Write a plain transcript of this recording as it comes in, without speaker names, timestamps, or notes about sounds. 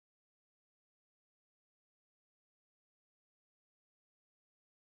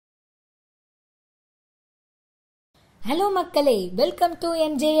Hello Makkalae, welcome to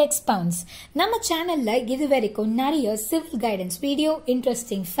MJ Expounds. நம்ம சேனல்ல இதுவரைக்கும் நிறைய civil guidance video,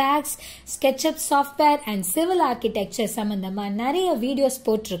 interesting facts, SKETCHUP software and civil architecture சம்பந்தமா நிறைய videos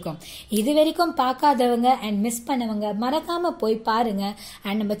போட்டிருக்கோம். இதுவரைக்கும் பார்க்காதவங்க and miss பண்ணவங்க மறக்காம போய் பாருங்க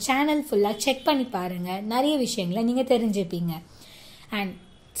and நம்ம சேனல் ஃபுல்லா செக் பண்ணி பாருங்க. நிறைய விஷயங்களை நீங்க தெரிஞ்சுப்பீங்க. And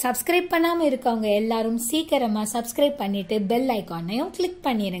subscribe பண்ணாம இருக்கவங்க எல்லாரும் சீக்கிரமா subscribe பண்ணிட்டு bell icon-ஐயும் click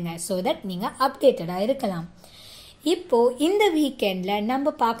பண்ணிருங்க so that நீங்க updated-ஆ இருக்கலாம். இப்போ இந்த வீக்கெண்ட்ல நம்ம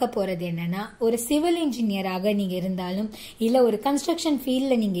பார்க்க போறது என்னன்னா ஒரு சிவில் இன்ஜினியராக நீங்க இருந்தாலும் இல்ல ஒரு கன்ஸ்ட்ரக்ஷன்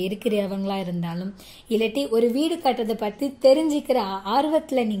ஃபீல்ட்ல நீங்க இருக்கிறவங்களா இருந்தாலும் இல்லாட்டி ஒரு வீடு கட்டுறதை பத்தி தெரிஞ்சுக்கிற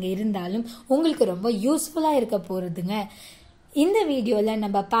ஆர்வத்துல நீங்க இருந்தாலும் உங்களுக்கு ரொம்ப யூஸ்ஃபுல்லா இருக்க போறதுங்க. இந்த வீடியோல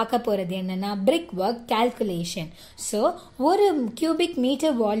நம்ம பார்க்க போறது என்னன்னா பிரிக் ஒர்க் கால்குலேஷன். ஸோ ஒரு கியூபிக்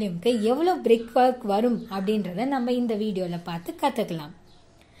மீட்டர் வால்யூம்க்கு எவ்வளவு பிரிக் ஒர்க் வரும் அப்படின்றத நம்ம இந்த வீடியோல பார்த்து கத்துக்கலாம்.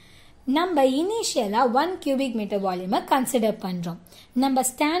 நம்ம இனிஷியலா 1 cubic meter வால்யூமை கன்சிடர் பண்றோம். நம்ம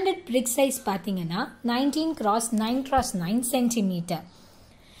ஸ்டாண்டர்ட் பிரிக் சைஸ் பாத்தீங்கன்னா 19x9x9 சென்டிமீட்டர்.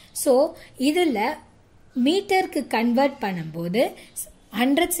 ஸோ இதுல மீட்டருக்கு கன்வெர்ட் பண்ணும்போது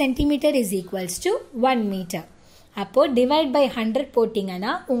 100 centimetre is equals to 1 metre. அப்போ டிவைட் பை 100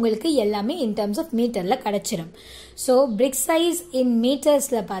 போட்டீங்கன்னா உங்களுக்கு எல்லாமே இன் டர்ம்ஸ் ஆஃப் மீட்டர்ல கிடைச்சிடும். ஸோ பிரிக் சைஸ் இன்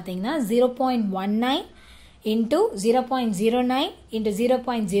மீட்டர்ஸ்ல பாத்தீங்கன்னா 0.19 into 0.09 into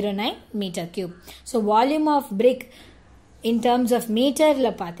 0.09 meter cube. So volume of brick in terms of meter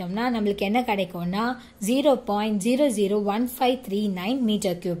la பார்த்தோம்னா நமக்கு என்ன கிடைக்கும்னா 0.001539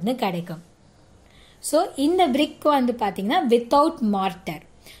 meter cube னு கிடைக்கும். So இந்த brick வந்து பாத்தீங்கன்னா without mortar.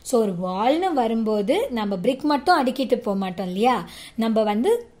 ஸோ ஒரு வால்னு வரும்போது நம்ம பிரிக் மட்டும் அடிக்கிட்டு போக மாட்டோம் இல்லையா, நம்ம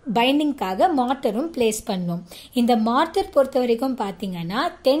வந்து பைண்டிங்காக மார்ட்டரும் பிளேஸ் பண்ணுவோம். இந்த மார்ட்டர் பொறுத்த வரைக்கும் பார்த்தீங்கன்னா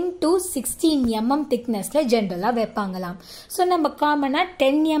 10 to 16 mm திக்னஸ்ல ஜென்ரலாக வைப்பாங்களாம். ஸோ நம்ம காமனாக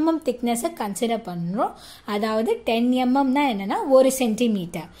 10 mm திக்னஸை கன்சிடர் பண்ணுறோம். அதாவது 10 mmனா என்னன்னா 1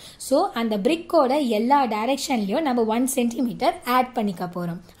 சென்டிமீட்டர். ஸோ அந்த பிரிக்கோட எல்லா டைரக்ஷன்லையும் நம்ம 1 சென்டிமீட்டர் ஆட் பண்ணிக்க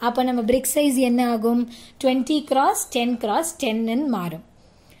போகிறோம். அப்போ நம்ம பிரிக் சைஸ் என்ன ஆகும், 20x10x10 மாறும்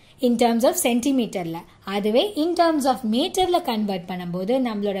in terms of centimeterல. அதுவே in terms of meterல கன்வெர்ட் பண்ணும்போது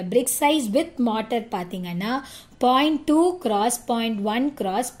நம்மளோட brick size with mortar பாத்தீங்கன்னா 0.2 x 0.1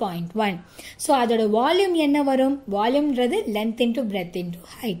 x 0.1. ஸோ அதோட வால்யூம் என்ன வரும், வால்யூம்ன்றது length into breadth into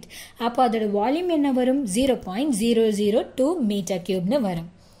height. அப்போ அதோட வால்யூம் என்ன வரும், 0.002 மீட்டர் கியூப்னு வரும்.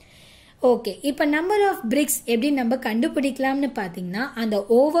 ஓகே, இப்போ நம்பர் ஆஃப் பிரிக்ஸ் எப்படி நம்ம கண்டுபிடிக்கலாம்னு பார்த்தீங்கன்னா அந்த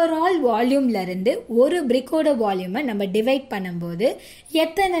ஓவரால் வால்யூம்ல இருந்து ஒரு பிரிக்கோட வால்யூமை நம்ம டிவைட் பண்ணும்போது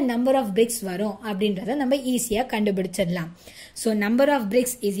எத்தனை நம்பர் ஆஃப் பிரிக்ஸ் வரும் அப்படின்றத நம்ம ஈஸியாக கண்டுபிடிச்சிடலாம். So number of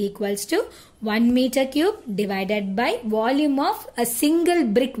BRICS is equals to 1 meter cube divided by volume of a single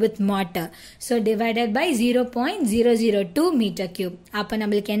brick with mortar. So divided by 0.002 meter cube. அப்ப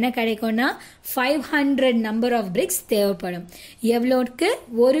நம்மளுக்கு என்ன கிடைக்கும்னா 500 number of bricks தேவைப்படும். எவ்வளோக்கு,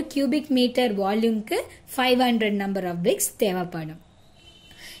 ஒரு cubic meter வால்யூம்க்கு 500 number of bricks தேவைப்படும்.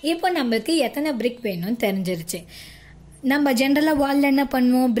 இப்போ நம்மளுக்கு எத்தனை பிரிக் வேணும்னு தெரிஞ்சிருச்சு. நம்ம ஜென்ரலா வால்ல என்ன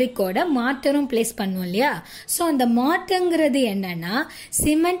பண்ணுவோம், பிரிக்கோட மார்ட்டரும் பிளேஸ் பண்ணுவோம் இல்லையா. ஸோ அந்த மார்ட்டருங்கிறது என்னன்னா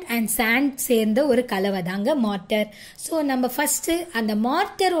சிமெண்ட் அண்ட் சாண்ட் சேர்ந்த ஒரு கலவை தாங்க மார்ட்டர். ஸோ நம்ம ஃபர்ஸ்ட் அந்த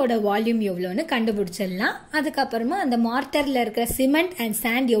மார்ட்டரோட வால்யூம் எவ்வளோன்னு கண்டுபிடிச்சிடலாம். அதுக்கப்புறமா அந்த மார்ட்டர்ல இருக்கிற சிமெண்ட் அண்ட்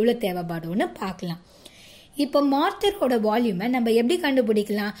சாண்ட் எவ்வளோ தேவைப்படும்னு பார்க்கலாம். இப்போ மார்ட்டரோட வால்யூமை நம்ம எப்படி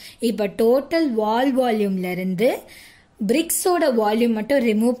கண்டுபிடிக்கலாம், இப்போ டோட்டல் வால் வால்யூம்ல இருந்து பிரிக்ஸோட வால்யூம் மட்டும்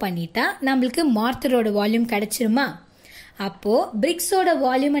ரிமூவ் பண்ணிட்டா நம்மளுக்கு மார்ட்டரோட வால்யூம் கிடைச்சிருமா. அப்போ பிரிக்ஸோட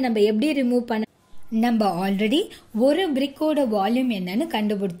வால்யூமை நம்ம எப்படி ரிமூவ் பண்ண, நம்ம ஆல்ரெடி ஒரு பிரிக்கோட வால்யூம் என்னன்னு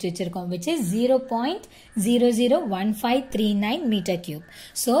கண்டுபிடிச்சு வச்சிருக்கோம், which is 0.001539 metre cube.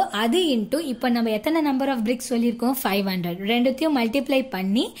 So அது இன்டூ இப்போ நம்ம எத்தனை நம்பர் ஆஃப் பிரிக்ஸ் சொல்லியிருக்கோம், 500. ரெண்டுத்தையும் மல்டிப்ளை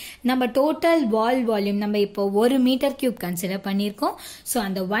பண்ணி நம்ம டோட்டல் வால் வால்யூம் நம்ம இப்போ 1 மீட்டர் கியூப் கன்சிடர் பண்ணியிருக்கோம். ஸோ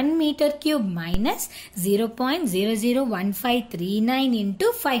அந்த 1 metre cube minus 0.001539 into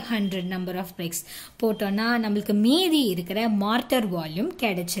 500 number of BRICS போட்டோம்னா நம்மளுக்கு மீதி இருக்கிற மார்ட்டர் வால்யூம்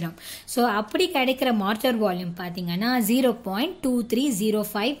கிடைச்சிடும். ஸோ அப்படி கிடைக்கிற மார்ட்டர் வால்யூம் பாத்தீங்கன்னா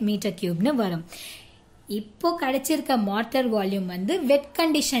 0.2305 மீட்டர் கியூப்னு வரும். இப்போ கிடைச்சிருக்க மார்ட்டர் வால்யூம் வந்து வெட்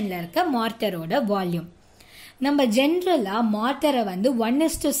கண்டிஷன்ல இருக்க மார்ட்டரோட வால்யூம். நம்ம ஜென்ரலா மார்ட்டரை வந்து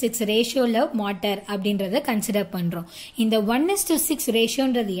 1:6 ரேஷியோல மார்ட்டர் அப்படின்றத கன்சிடர் பண்றோம். இந்த 1:6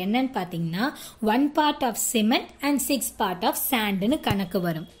 ரேஷியோன்றது என்னன்னு பாத்தீங்கன்னா 1 part of cement and 6 part of sandன்னு கணக்கு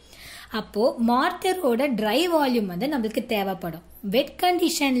வரும். அப்போ மார்ட்டரோட ட்ரை வால்யூம் வந்து நம்மளுக்கு தேவைப்படும். வெட்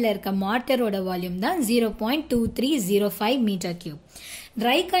கண்டிஷன்ல இருக்க மார்ட்டரோட வால்யூம் தான் 0.2305 மீட்டர் கியூப்.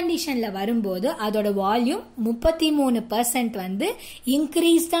 ட்ரை கண்டிஷன்ல வரும்போது அதோட வால்யூம் 33% வந்து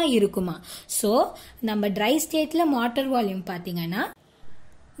இன்க்ரீஸ் தான் இருக்குமா. ஸோ நம்ம ட்ரை ஸ்டேட்ல மார்ட்டர் வால்யூம் பார்த்தீங்கன்னா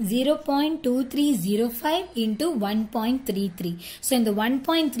 0.2305 into 1.33. So இந்த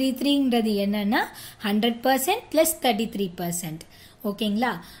 1.33ங்கிறது என்னன்னா 100% plus 33%.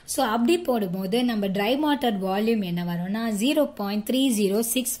 ஓகேங்களா? ஸோ அப்படி போடும்போது நம்ம ட்ரை வாட்டர் வால்யூம் என்ன வரும்னா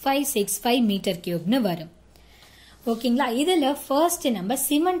 0.306565 மீட்டர் கியூப்னு வரும். ஓகேங்களா? இதில் ஃபர்ஸ்ட் நம்ம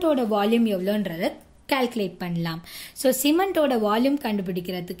சிமெண்டோட வால்யூம் எவ்வளோன்றத கால்குலேட் பண்ணலாம். ஸோ சிமெண்டோட வால்யூம்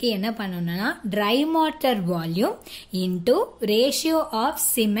கண்டுபிடிக்கிறதுக்கு என்ன பண்ணணும்னா try water volume into ratio of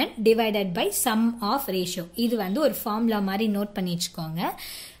cement divided by some of ratio. இது வந்து ஒரு ஃபார்முலா மாதிரி நோட் பண்ணி வச்சுக்கோங்க.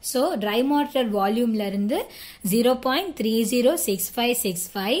 ஸோ ட்ரை வாட்டர் வால்யூம்ல இருந்து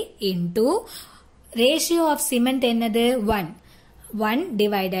 0.306565 இன்டூ ரேஷியோ ஆஃப் சிமெண்ட் என்னது 1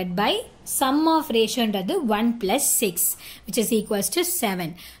 divided by sum of ratio ன்றது 1 plus 6 which is equals to 7.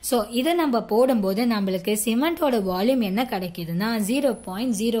 So இதை நம்ம போடும்போது நம்மளுக்கு சிமெண்டோட வால்யூம் என்ன கிடைக்குதுன்னா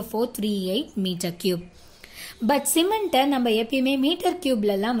 0.0438 மீட்டர் கியூப். பட் சிமெண்ட்டை நம்ம எப்பயுமே மீட்டர்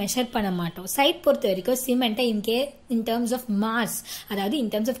கியூப்லலாம் மெஷர் பண்ண மாட்டோம். சைட் பொறுத்த வரைக்கும் சிமெண்ட்டை இன் டர்ம்ஸ் ஆஃப் மாஸ், அதாவது இன்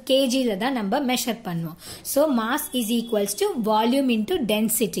டர்ம்ஸ் ஆஃப் கேஜில தான் நம்ம மெஷர் பண்ணுவோம். So mass is equals to volume into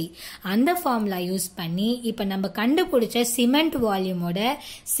density. அந்த ஃபார்முலா யூஸ் பண்ணி இப்போ நம்ம கண்டுபிடிச்ச சிமெண்ட் வால்யூமோட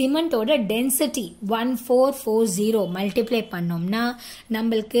சிமெண்டோட டென்சிட்டி 1440 மல்டிப்ளை பண்ணோம்னா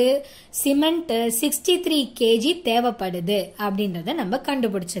நம்மளுக்கு சிமெண்ட் 63 கேஜி தேவைப்படுது அப்படின்றத நம்ம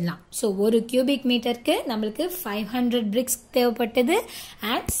கண்டுபிடிச்சிடலாம். ஸோ ஒரு கியூபிக் மீட்டருக்கு நம்மளுக்கு 500 bricks தேவைப்பட்டது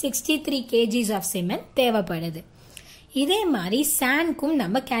and 63 kgs of cement தேவைப்படுது. இதே மாதிரி சாண்ட்க்கும்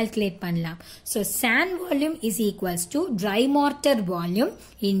நம்ம கால்குலேட் பண்ணலாம். So sand volume is equals to try mortar volume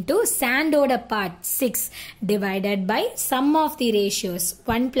into சாண்டோட part 6 divided by some of the ratios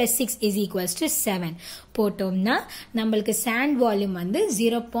 1 plus 6 is equals to 7 போட்டோம்னா நம்மளுக்கு சாண்ட் வால்யூம் வந்து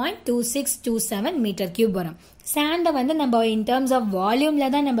 0.2627 மீட்டர் கியூப் வரும். சாண்டை வந்து நம்ம இன் டர்ம்ஸ் ஆஃப் வால்யூம்ல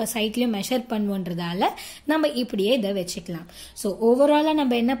தான் நம்ம சைட்லயும் மெஷர் பண்ணுவோன்றதால நம்ம இப்படியே இதை வச்சுக்கலாம். ஸோ ஓவராலா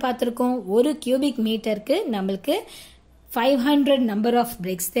நம்ம என்ன பார்த்திருக்கோம், ஒரு கியூபிக் மீட்டருக்கு நம்மளுக்கு 500 நம்பர் ஆஃப்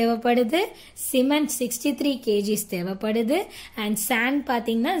பிரிக்ஸ் தேவைப்படுது, சிமெண்ட் 63 kgs தேவைப்படுது அண்ட் சாண்ட்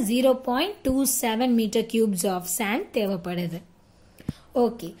பாத்தீங்கன்னா 0.27 மீட்டர் கியூப்ஸ் ஆஃப் சாண்ட் தேவைப்படுது.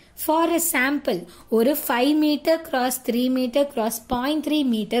 ஓகே, ஃபார் அ சாம்பிள் ஒரு 5 metre cross 3 metre cross 0.3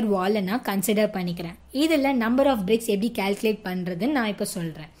 metre வால் நான் கன்சிடர் பண்ணிக்கிறேன். இதில் நம்பர் ஆஃப் பிரிக்ஸ் எப்படி கால்குலேட் பண்றதுன்னு நான் இப்போ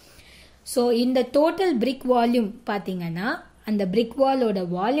சொல்றேன். ஸோ இந்த டோட்டல் பிரிக் வால்யூம் பார்த்தீங்கன்னா அந்த பிரிக் வாலோட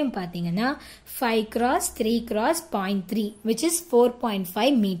வால்யூம் பார்த்தீங்கன்னா 5 cross 3 cross 0.3 which is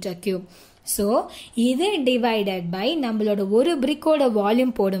 4.5 metre cube. So இது டிவைடட் பை நம்மளோட ஒரு பிரிக்கோட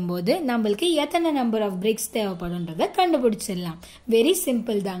வால்யூம் போடும்போது நம்மளுக்கு எத்தனை நம்பர் ஆஃப் பிரிக்ஸ் தேவைப்படும்ன்றதை கண்டுபிடிச்சிடலாம். வெரி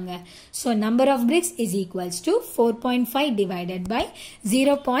சிம்பிள் தாங்க. So number of BRICS is equals to 4.5 divided by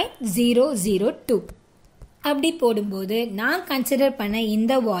 0.002. அப்படி போடும்போது நான் கன்சிடர் பண்ண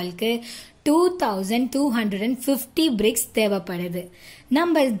இந்த வால்க்கு 2250 பிரிக்ஸ் தேவைப்படுது.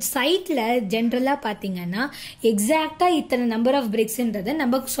 நம்ம சைட்ல ஜென்ரலா பாத்தீங்கன்னா எக்ஸாக்டா இத்தனை நம்பர் ஆஃப் பிரிக்ஸ்ன்றதை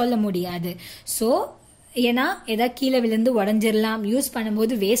நம்ம சொல்ல முடியாது. ஸோ ஏன்னா ஏதாவது கீழே விழுந்து உடஞ்சிடலாம், யூஸ்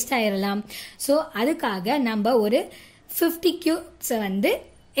பண்ணும்போது வேஸ்ட் ஆயிடலாம். ஸோ அதுக்காக நம்ம ஒரு 50 கியூப்ஸ் வந்து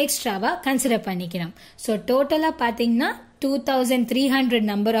எக்ஸ்ட்ராவா கன்சிடர் பண்ணிக்கிறோம். ஸோ டோட்டலா பாத்தீங்கன்னா 2300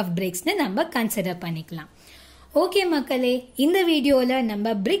 நம்பர் ஆஃப் பிரிக்ஸ்னு நம்ம கன்சிடர் பண்ணிக்கலாம். ஓகே மக்களே, இந்த வீடியோல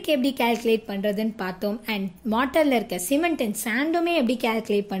நம்ம பிரிக் எப்படி கால்குலேட் பண்றதுன்னு பார்த்தோம் அண்ட் மார்ட்டர்ல இருக்க சிமெண்ட் அண்ட் சாண்டுமே எப்படி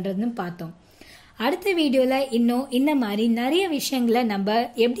கால்குலேட் பண்றதுன்னு பார்த்தோம். அடுத்த வீடியோல இன்னும் இந்த மாதிரி நிறைய விஷயங்களை நம்ம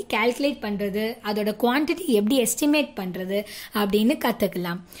எப்படி கால்குலேட் பண்றது, அதோட குவான்டிட்டி எப்படி எஸ்டிமேட் பண்றது அப்படின்னு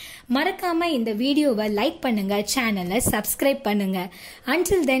கத்துக்கலாம். மறக்காம இந்த வீடியோவை லைக் பண்ணுங்க, சேனலை சப்ஸ்கிரைப் பண்ணுங்க.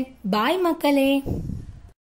 Until then, bye மக்களே.